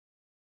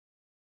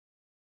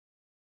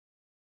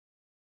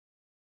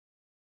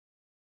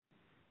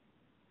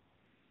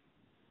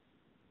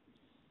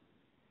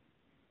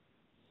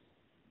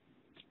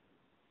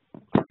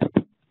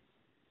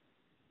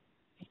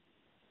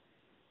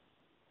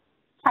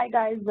Hi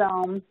guys,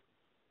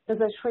 this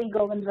is Sri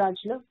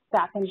Govindrajlu,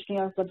 staff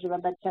engineer for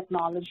Riverbed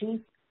Technologies.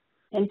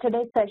 In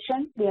today's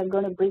session, we are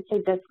going to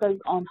briefly discuss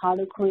on how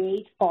to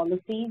create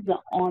policies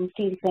on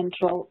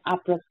SteelCentral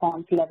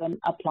AppResponse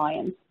 11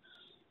 appliance.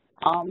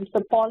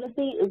 So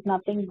policy is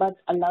nothing but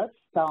alerts.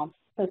 So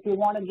if you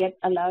want to get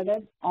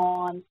alerted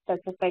on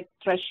specific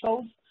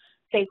thresholds,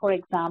 say for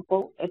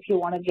example, if you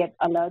want to get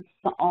alerts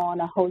on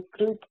a host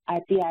group,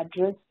 IP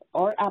address,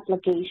 or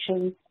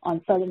applications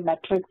on certain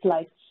metrics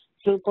like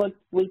throughput,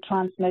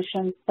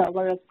 retransmission,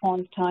 server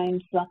response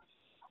times,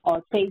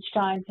 or page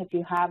times, if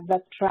you have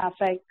web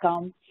traffic,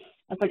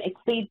 if it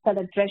exceeds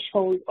certain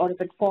thresholds or if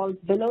it falls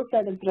below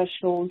certain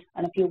thresholds,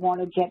 and if you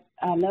want to get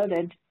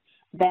alerted,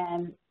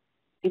 then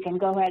you can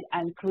go ahead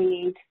and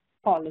create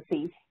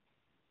policies.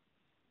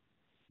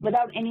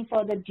 Without any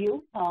further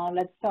ado,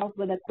 let's start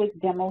with a quick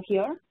demo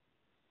here.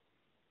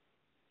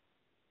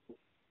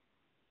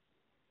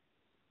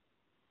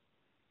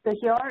 So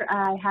here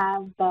I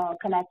have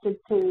connected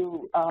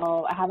to,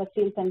 I have a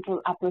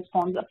SteelCentral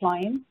AppResponse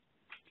appliance.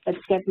 Let's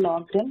get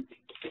logged in.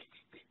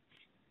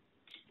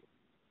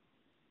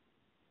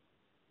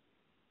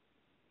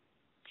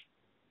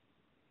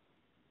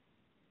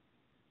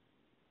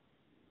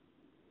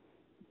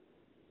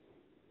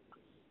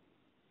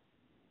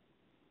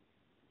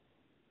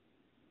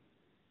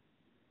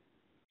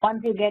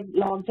 Once you get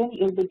logged in,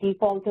 you'll be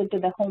defaulted to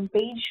the home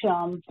page.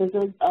 This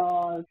is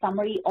a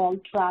summary all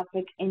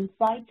traffic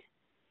insight.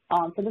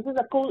 So this is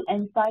a cool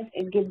insight.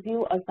 It gives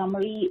you a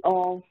summary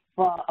of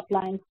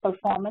appliance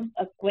performance,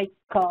 a quick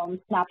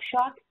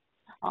snapshot.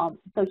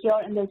 So here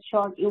in this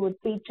chart, you would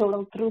see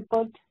total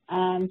throughput,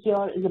 and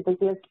here is the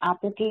busiest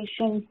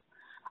applications,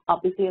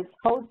 busiest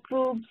host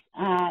groups,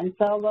 and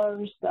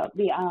servers,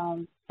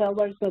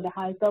 servers with a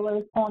high server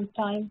response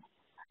time,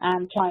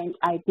 and client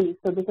IP.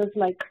 So this is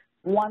like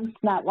one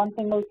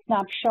single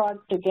snapshot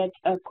to get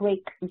a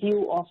quick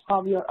view of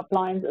how your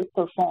appliance is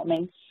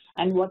performing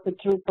and what the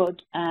throughput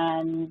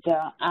and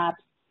apps,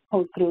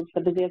 host groups,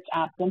 the busiest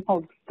apps and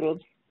host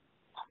groups.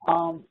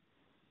 On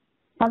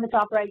the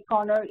top right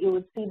corner, you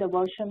would see the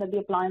version that the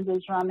appliance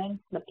is running,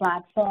 the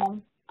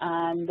platform,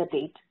 and the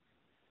date.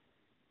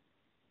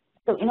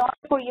 So in order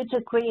for you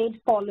to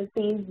create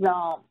policies,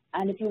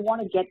 and if you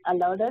want to get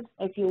alerted,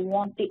 if you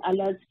want the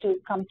alerts to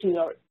come to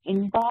your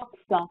inbox,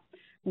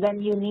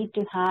 then you need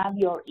to have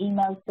your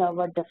email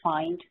server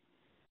defined.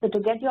 So to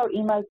get your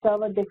email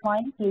server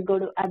defined, you go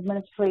to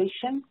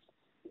Administration,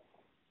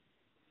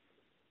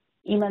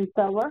 Email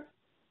Server.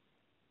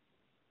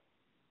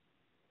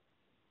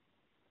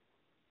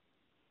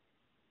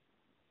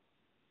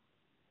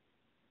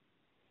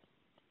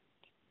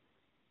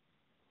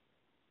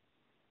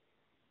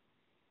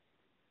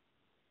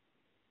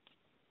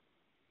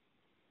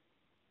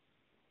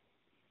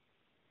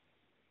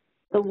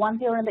 So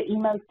once you're in the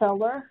email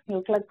server,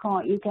 you click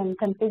on, you can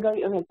configure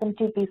your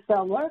SMTP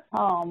server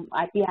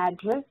IP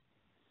address.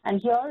 And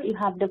here you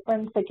have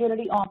different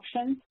security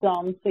options.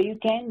 So you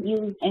can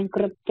use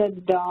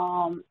encrypted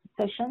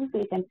sessions.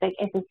 You can pick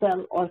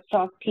SSL or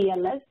stock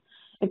TLS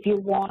if you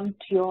want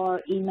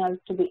your emails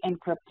to be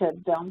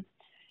encrypted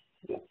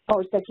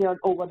or secured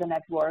over the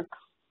network.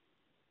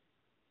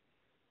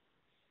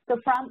 So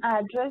from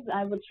address,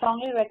 I would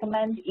strongly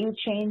recommend you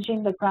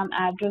changing the from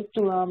address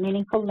to a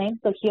meaningful name.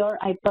 So here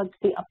I put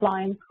the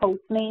appliance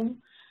host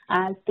name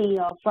as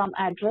the from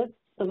address.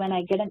 So when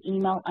I get an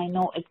email, I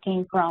know it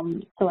came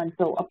from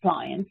so-and-so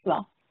appliance.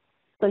 So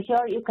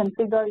here you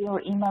configure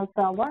your email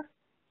server.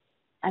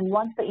 And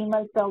once the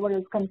email server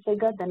is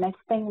configured, the next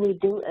thing we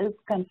do is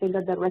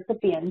configure the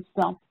recipients.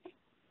 So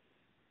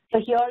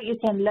here you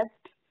can list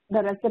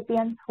the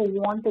recipients who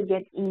want to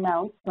get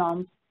emails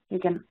from. You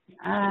can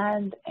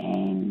add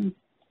in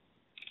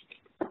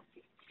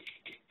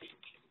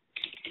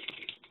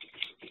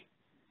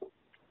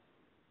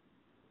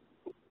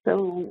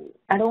so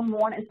I don't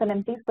want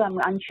SNMP, so I'm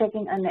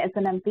unchecking an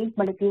SNMP,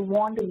 but if you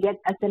want to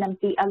get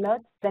SNMP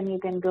alerts, then you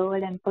can go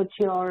ahead and put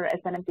your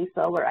SNMP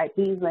server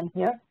IPs in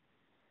here.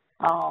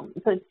 So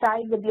it's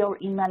tied with your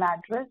email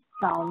address.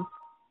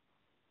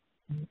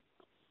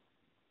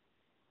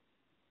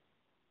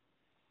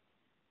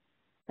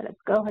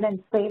 Let's go ahead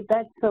and save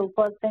that. So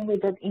first thing we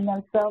did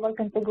email server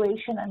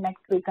configuration, and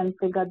next we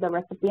configured the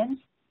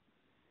recipients.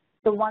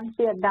 So once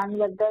we are done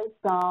with this,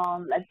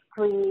 let's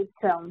create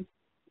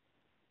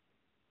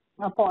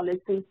a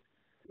policy.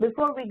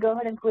 Before we go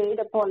ahead and create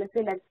a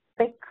policy, let's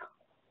pick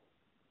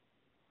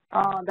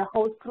the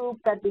host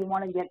group that we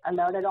want to get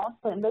alerted on.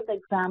 So in this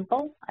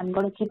example, I'm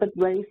going to keep it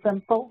very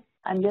simple.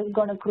 I'm just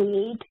going to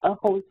create a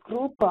host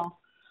group, a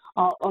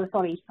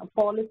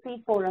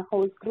policy for a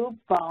host group.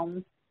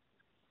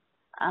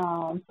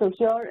 So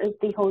here is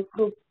the host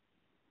group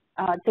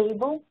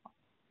table.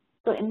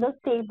 So in this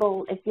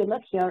table, if you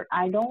look here,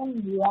 I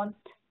don't want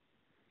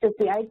to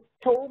see, I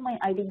told my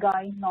ID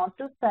guy not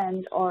to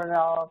send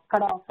or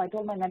cut off, I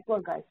told my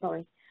network guy,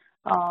 sorry,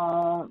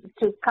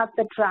 to cut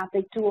the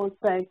traffic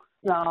 206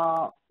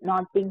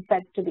 not being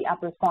fed to the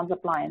AppResponse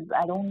appliance.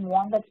 I don't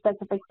want that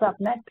specific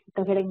subnet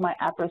to hitting my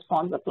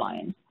AppResponse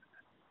appliance.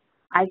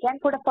 I can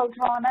put a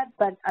filter on it,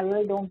 but I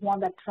really don't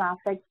want that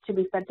traffic to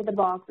be fed to the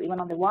box, even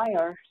on the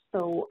wire.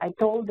 So I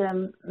told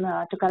them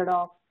to cut it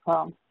off.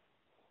 So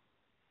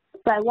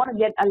I want to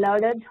get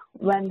alerted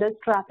when this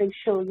traffic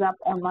shows up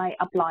on my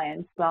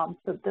appliance. So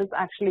this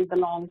actually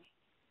belongs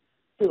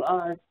to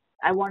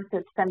I want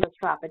to send this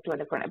traffic to a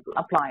different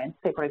appliance,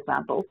 say for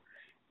example.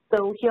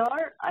 So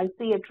here I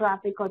see a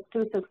traffic of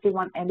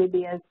 261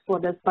 Mbps for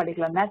this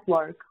particular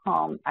network,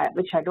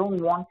 which I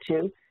don't want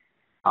to.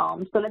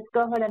 So let's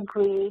go ahead and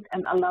create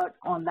an alert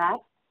on that.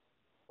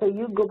 So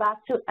you go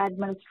back to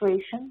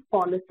Administration,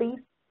 Policies.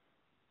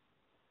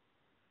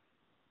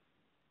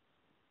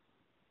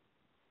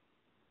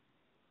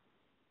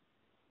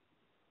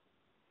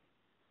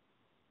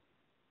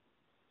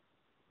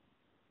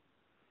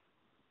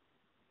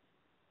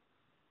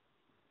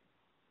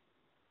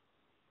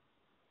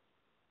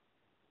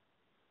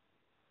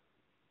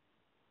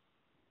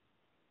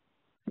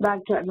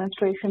 Back to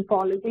Administration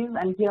Policies,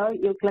 and here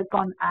you click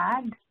on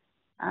Add.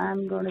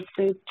 I'm going to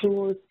say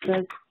to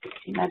this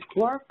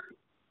network,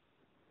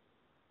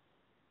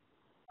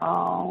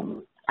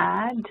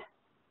 Add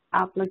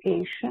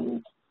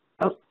Application,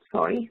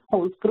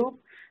 host group.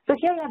 So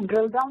here you have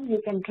drill down. You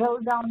can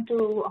drill down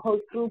to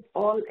host group,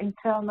 all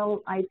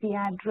internal IP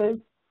address,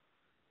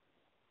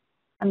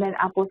 and then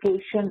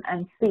application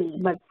and C.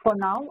 But for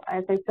now,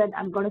 as I said,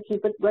 I'm going to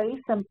keep it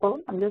very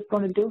simple. I'm just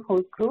going to do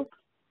host group.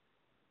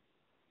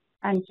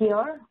 And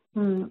here,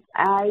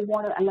 I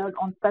want to alert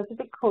on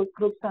specific host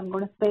groups, so I'm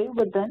going to say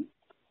within,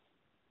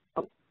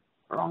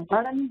 wrong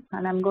button,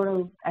 and I'm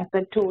going to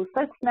set to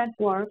fixed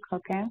network,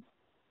 okay.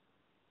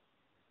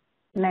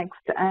 Next,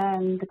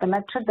 and the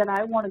metric that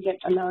I want to get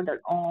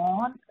alerted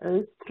on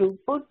is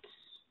throughput.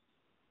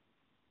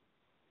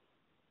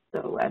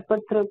 So I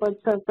put throughput,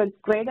 so if it's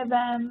greater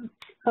than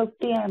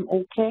 50, I'm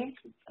okay.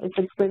 If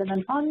it's greater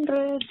than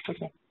 100,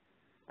 okay.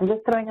 I'm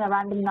just throwing a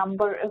random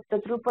number. If the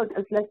throughput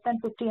is less than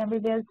 50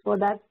 Mbps, for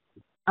that,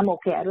 I'm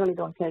okay. I really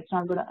don't care. It's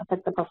not going to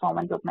affect the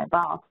performance of my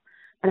box.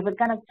 But if it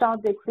kind of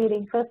starts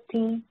exceeding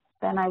 50,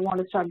 then I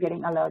want to start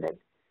getting alerted.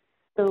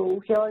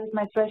 So here is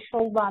my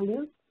threshold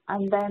value,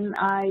 and then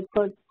I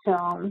put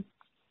 1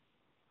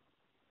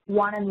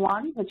 and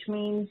 1, which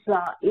means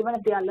even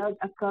if the alert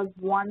occurs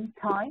one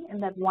time in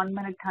that 1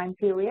 minute time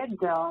period,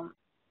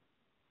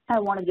 I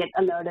want to get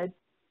alerted.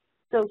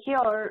 So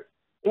here,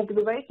 you have to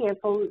be very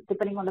careful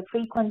depending on the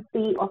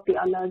frequency of the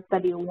alerts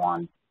that you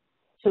want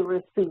to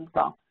receive.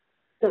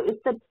 So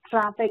if the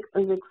traffic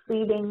is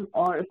exceeding,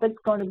 or if it's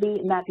going to be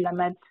in that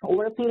limit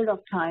over a period of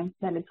time,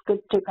 then it's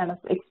good to kind of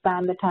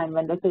expand the time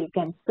window. So you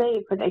can say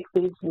if it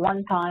exceeds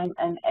one time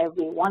in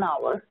every 1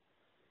 hour.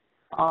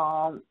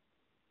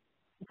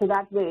 So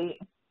that way,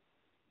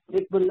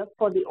 it will look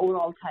for the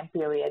overall time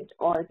period.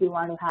 Or if you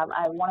want to have,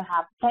 I want to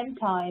have 10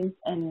 times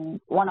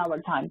in 1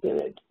 hour time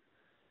period.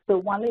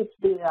 So only if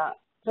the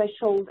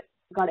threshold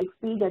got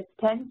exceeded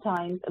 10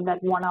 times in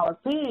that 1 hour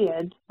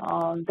period,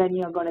 then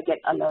you're going to get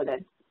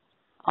alerted.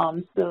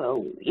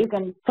 So you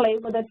can play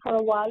with it for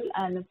a while,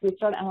 and if you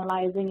start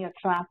analyzing your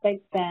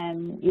traffic,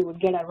 then you would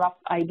get a rough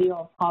idea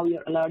of how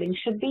your alerting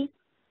should be.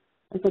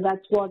 And so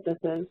that's what this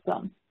is.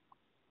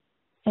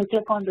 You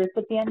click on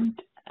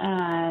recipient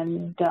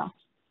and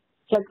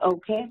click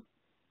OK.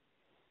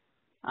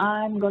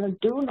 I'm going to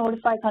do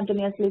notify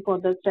continuously for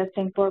this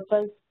testing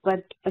purpose,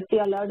 but if the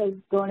alert is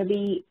going to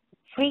be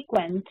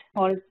frequent,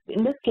 or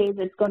in this case,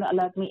 it's going to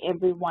alert me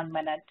every 1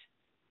 minute.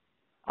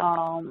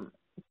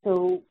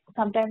 So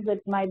sometimes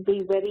it might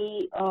be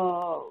very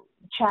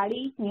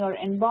chatty in your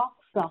inbox.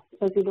 So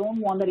if you don't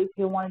want that, if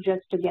you want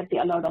just to get the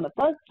alert on the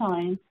first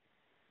time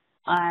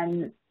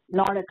and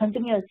not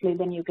continuously,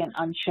 then you can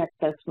uncheck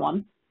this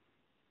one.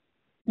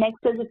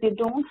 Next is if you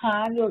don't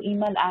have your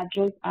email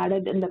address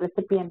added in the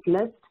recipient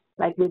list,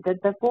 like we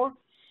did before,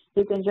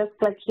 you can just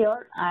click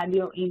here, add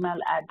your email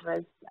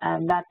address,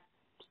 and that's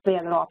the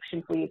other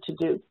option for you to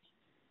do.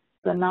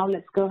 So now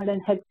let's go ahead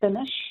and hit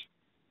finish.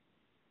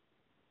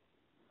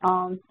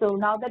 So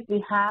now that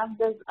we have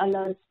this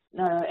alert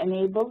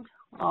enabled,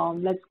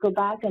 let's go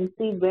back and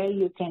see where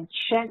you can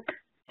check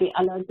the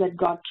alerts that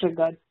got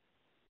triggered.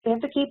 So you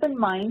have to keep in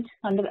mind,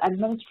 under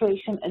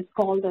administration, it's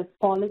called as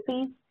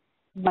policies,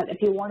 but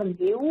if you want to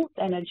view,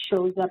 then it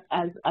shows up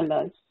as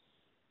alerts.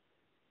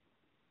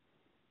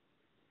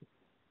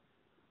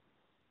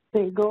 So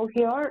you go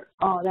here,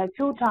 there are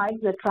two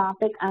types, the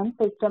traffic and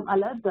system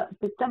alerts. The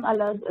system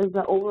alerts is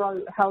the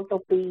overall health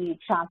of the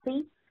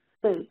chassis.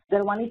 So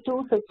there are only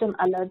two system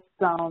alerts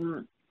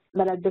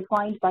that are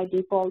defined by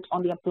default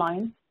on the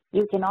appliance.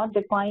 You cannot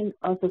define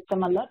a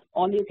system alert.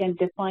 All you can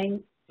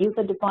define,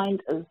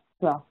 user-defined, is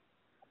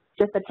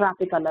just the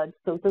traffic alerts.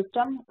 So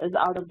system is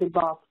out of the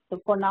box.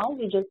 So for now,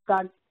 we just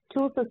got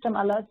two system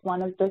alerts.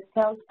 One is disk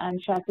health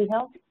and chassis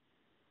health.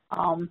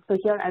 So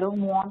here, I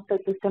don't want the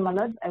system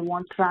alerts. I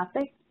want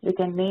traffic. You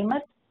can name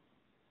it.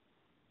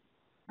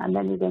 And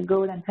then you can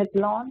go ahead and hit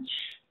launch.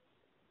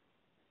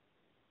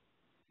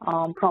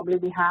 Probably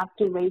we have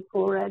to wait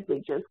for it. We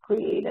just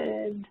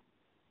created.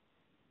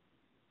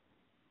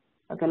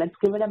 Okay, let's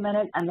give it a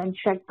minute and then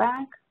check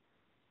back.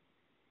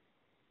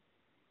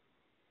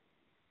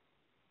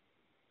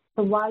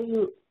 So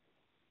while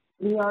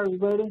we are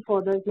waiting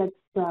for this, let's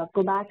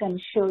go back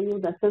and show you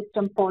the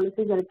system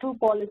policies. There are two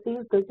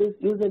policies. This is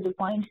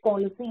user-defined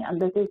policy, and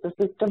this is the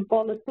system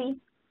policy.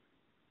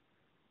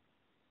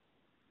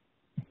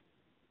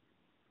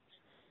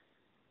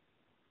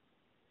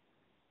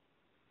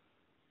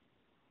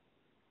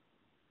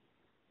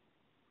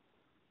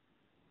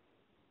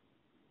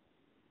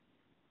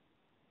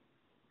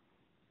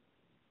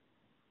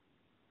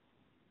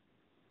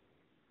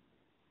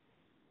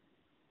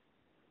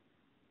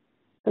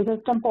 The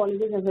system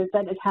policies, as I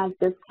said, it has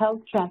this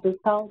health, Travis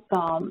health.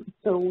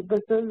 So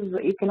this is,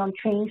 you cannot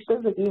change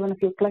this. Even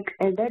if you click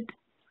edit,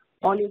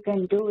 all you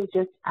can do is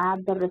just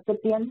add the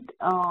recipient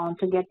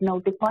to get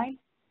notified,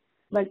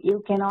 but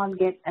you cannot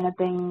get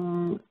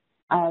anything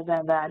other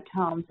than that.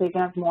 So you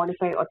cannot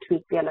modify or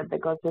tweak the alert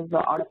because this is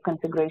out of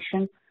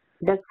configuration.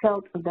 Disk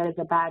health, if there is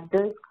a bad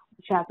disk.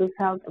 Chassis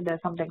health, if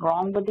there's something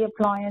wrong with the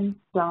appliance,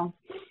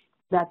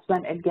 that's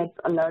when it gets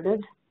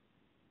alerted.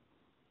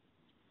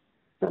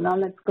 So now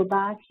let's go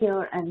back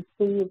here and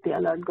see if the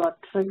alert got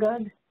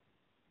triggered.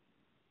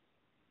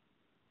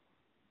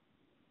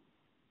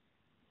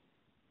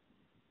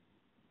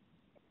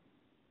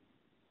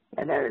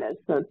 Yeah, there it is.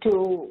 So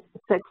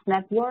 26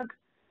 network.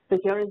 So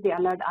here is the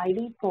alert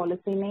ID,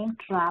 policy name,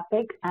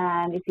 traffic,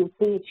 and if you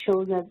see it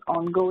shows as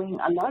ongoing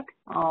alert.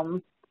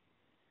 So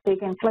you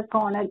can click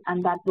on it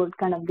and that would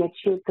kind of get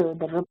you to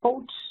the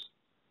reports.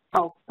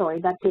 Oh, sorry,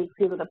 that takes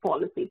you to the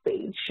policy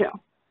page.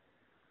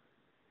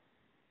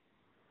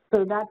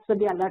 So that's for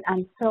the alert.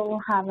 I'm still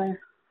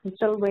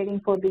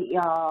waiting for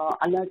the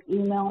alert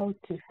email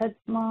to hit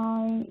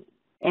my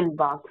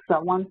inbox. So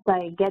once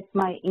I get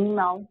my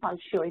email, I'll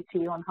show it to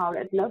you on how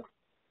it looks.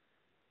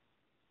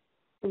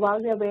 So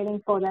while we're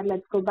waiting for that,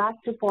 let's go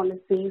back to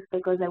policies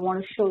because I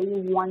want to show you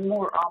one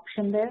more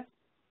option there.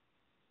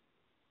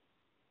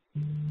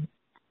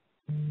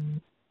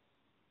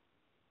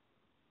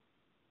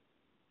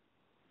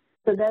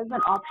 So there's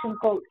an option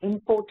called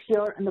import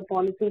here in the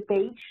policy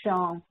page.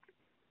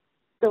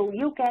 So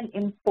you can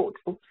import.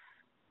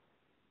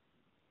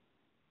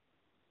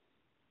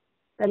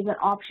 There is an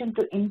option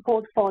to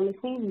import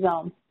policies.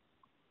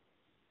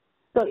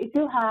 So if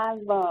you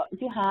had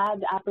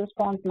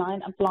AppResponse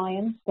 9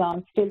 appliance,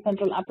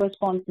 SteelCentral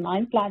AppResponse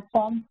 9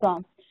 platform,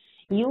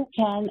 you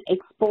can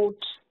export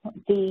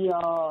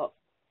the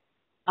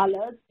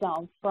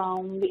alerts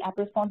from the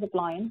AppResponse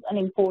appliance and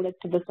import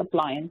it to this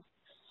appliance.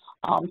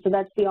 So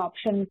that's the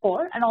option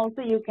for, and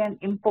also you can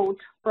import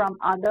from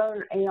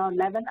other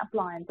AR11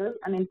 appliances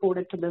and import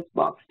it to this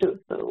box too.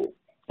 So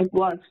it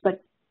works,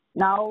 but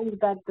now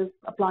that this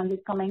appliance is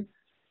coming,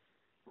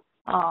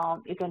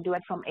 you can do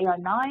it from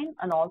AR9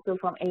 and also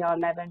from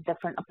AR11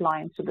 different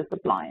appliance to this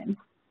appliance.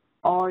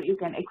 Or you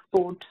can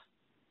export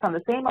from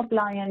the same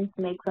appliance,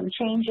 make some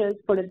changes,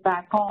 put it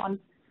back on.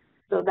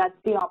 So that's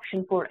the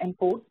option for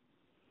import.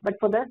 But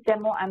for this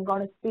demo, I'm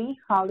going to see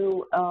how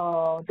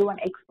to do an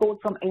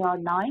export from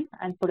AR9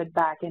 and put it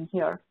back in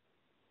here.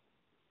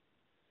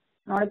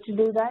 In order to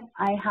do that,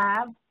 I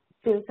have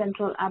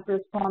SteelCentral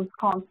AppResponse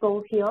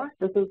console here.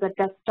 This is the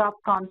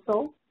desktop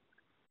console.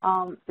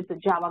 It's a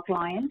Java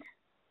client.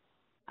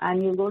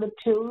 And you go to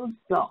Tools,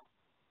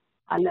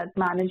 Alert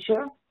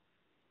Manager.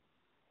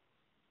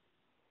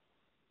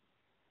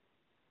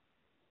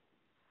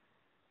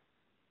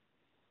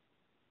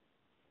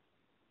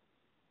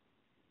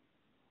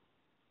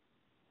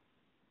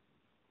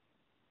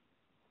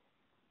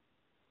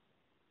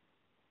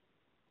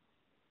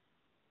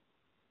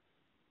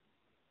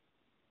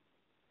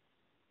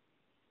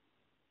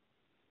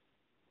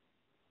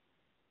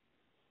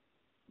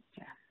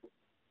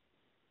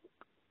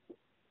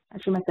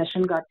 Actually, my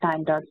session got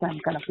timed out, so I'm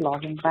kind of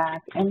logging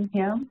back in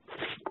here.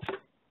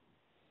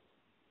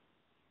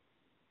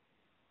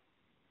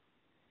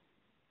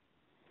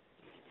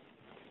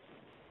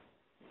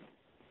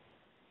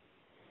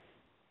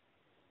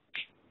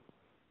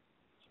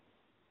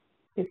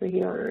 Okay, so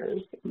here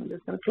is, I'm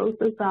just going to close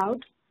this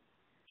out.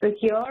 So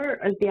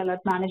here is the Alert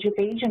Manager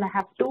page, and I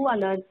have two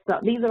alerts.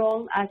 These are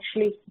all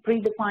actually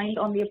predefined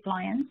on the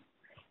appliance.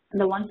 And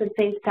the ones that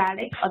say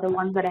static are the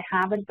ones that I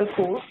haven't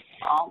before.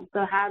 So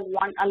I have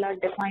one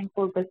alert defined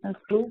for business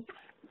group,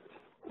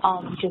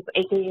 which is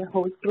AKA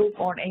host group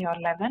or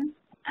AR11,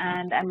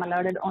 and I'm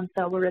alerted on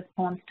server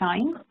response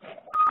time.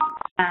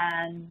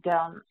 And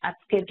I've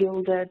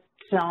scheduled it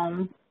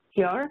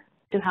here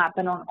to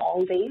happen on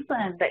all days,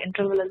 and the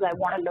interval is I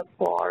want to look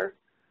for,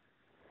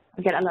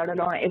 get alerted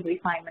on every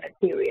 5-minute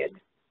period.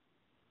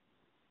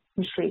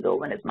 Usually go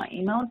when is my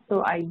email,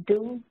 so I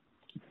do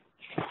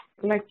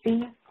select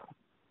these.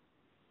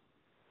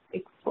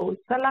 Export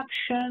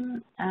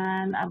selection,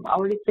 and I've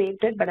already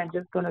saved it, but I'm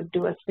just going to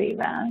do a save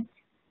as.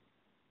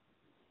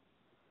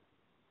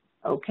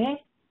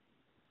 Okay,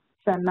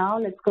 so now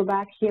let's go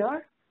back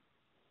here.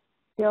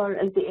 Here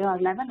is the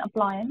AR11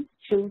 appliance.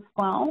 Choose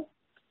File,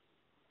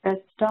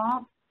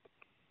 Desktop,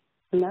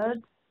 Alert,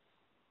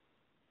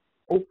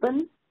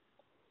 Open,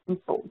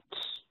 Import.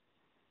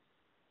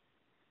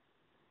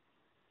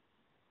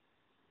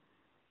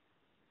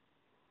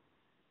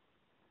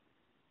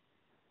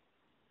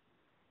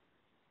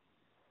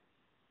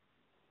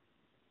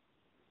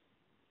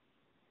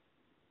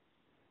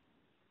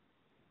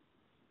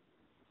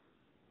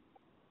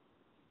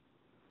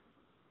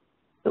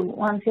 So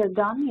once you're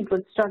done, it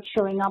would start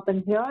showing up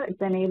in here.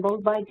 It's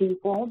enabled by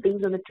default.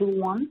 These are the two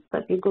ones. So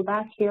if you go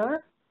back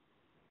here,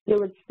 you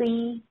would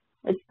see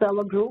it's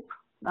server group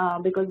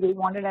because we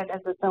wanted it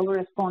as a server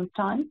response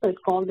time. So it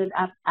called it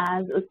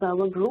as a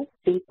server group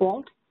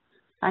default.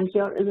 And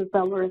here is a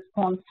server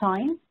response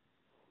time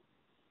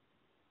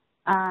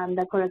and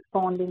the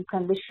corresponding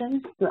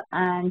conditions.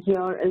 And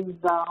here is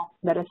the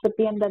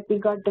recipient that we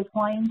got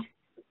defined.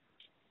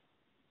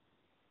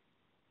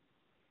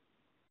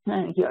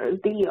 And here is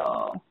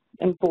the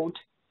import.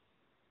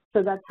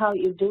 So that's how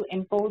you do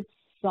imports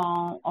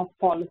of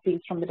policies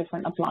from the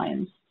different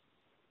appliance.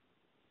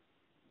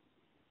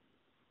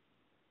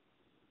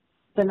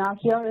 So now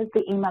here is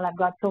the email. I've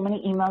got so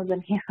many emails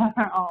in here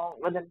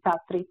within the past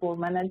 3-4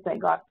 minutes. I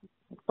got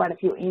quite a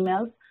few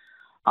emails.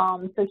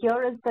 So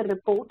here is the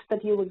report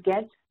that you would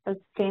get. This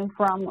came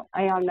from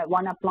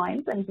one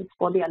appliance, and it's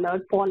for the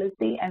alert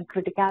policy and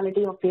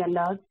criticality of the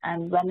alert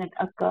and when it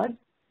occurred.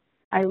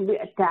 I will be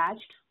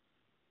attached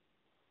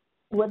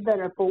with the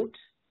report.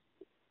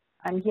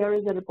 And here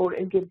is the report.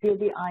 It gives you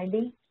the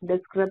ID,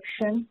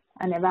 description,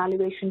 and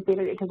evaluation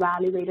period. It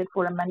evaluated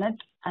for a minute,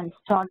 and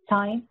start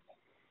time,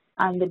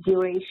 and the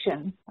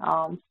duration.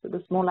 So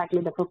this is more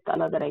likely the fifth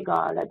alert that I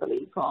got, I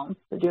believe.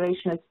 The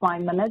duration is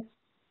 5 minutes.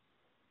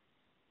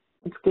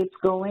 It keeps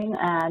going,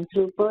 and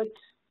throughput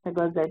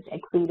because it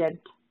exceeded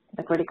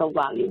the critical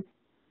value.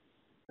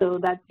 So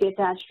that's the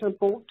attached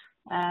report.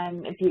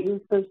 And if you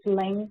use this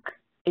link,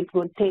 it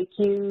would take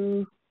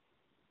you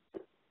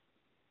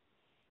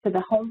to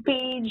the home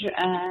page,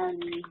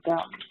 and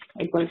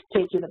it will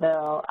take you to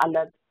the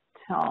alert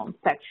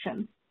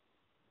section.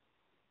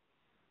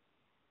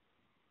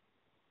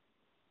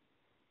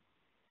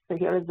 So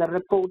here is the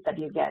report that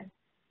you get.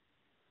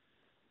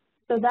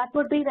 So that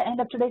would be the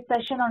end of today's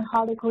session on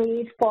how to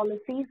create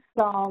policies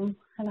and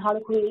how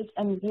to create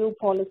and view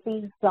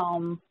policies.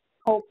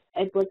 Hope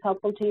it was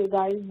helpful to you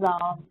guys.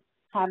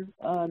 Have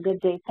a good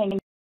day. Thank you.